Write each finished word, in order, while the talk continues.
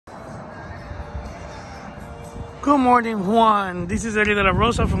Good morning, Juan. This is Eddie de la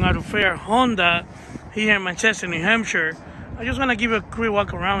Rosa from Odyssey Honda here in Manchester, New Hampshire. I just want to give you a quick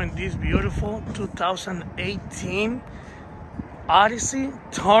walk around in this beautiful 2018 Odyssey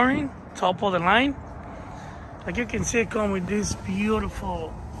Touring, top of the line. Like you can see, it comes with these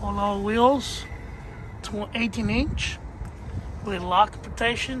beautiful alloy wheels, 18-inch with lock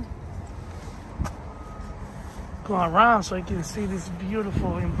protection. Go around so you can see this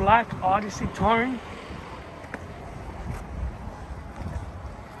beautiful in black Odyssey Touring.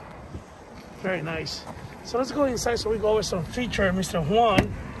 Very nice. So let's go inside so we go over some feature, Mr.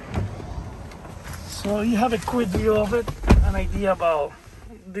 Juan. So you have a quick view of it, an idea about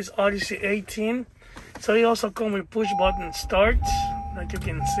this Odyssey 18. So it also comes with push button starts, like you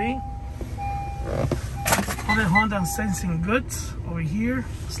can see. Other Honda sensing goods over here,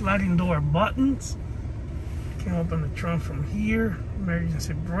 sliding door buttons. You can open the trunk from here,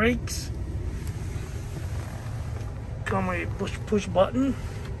 emergency brakes. Come with push button.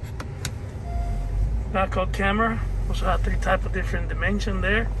 Backup camera, also have 3 types of different dimensions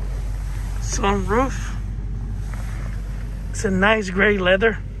there. Sunroof. It's a nice gray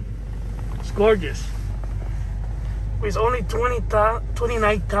leather. It's gorgeous. With only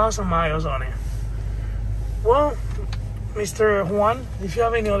 29,000 miles on it. Well, Mr. Juan, if you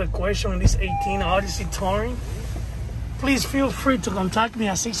have any other question on this 18 Odyssey Touring, please feel free to contact me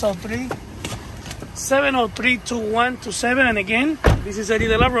at 603-703-2127. And again, this is Eddie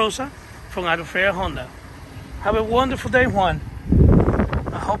de la Rosa from Odyssey Honda. Have a wonderful day, Juan.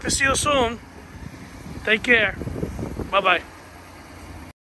 I hope to see you soon. Take care. Bye-bye.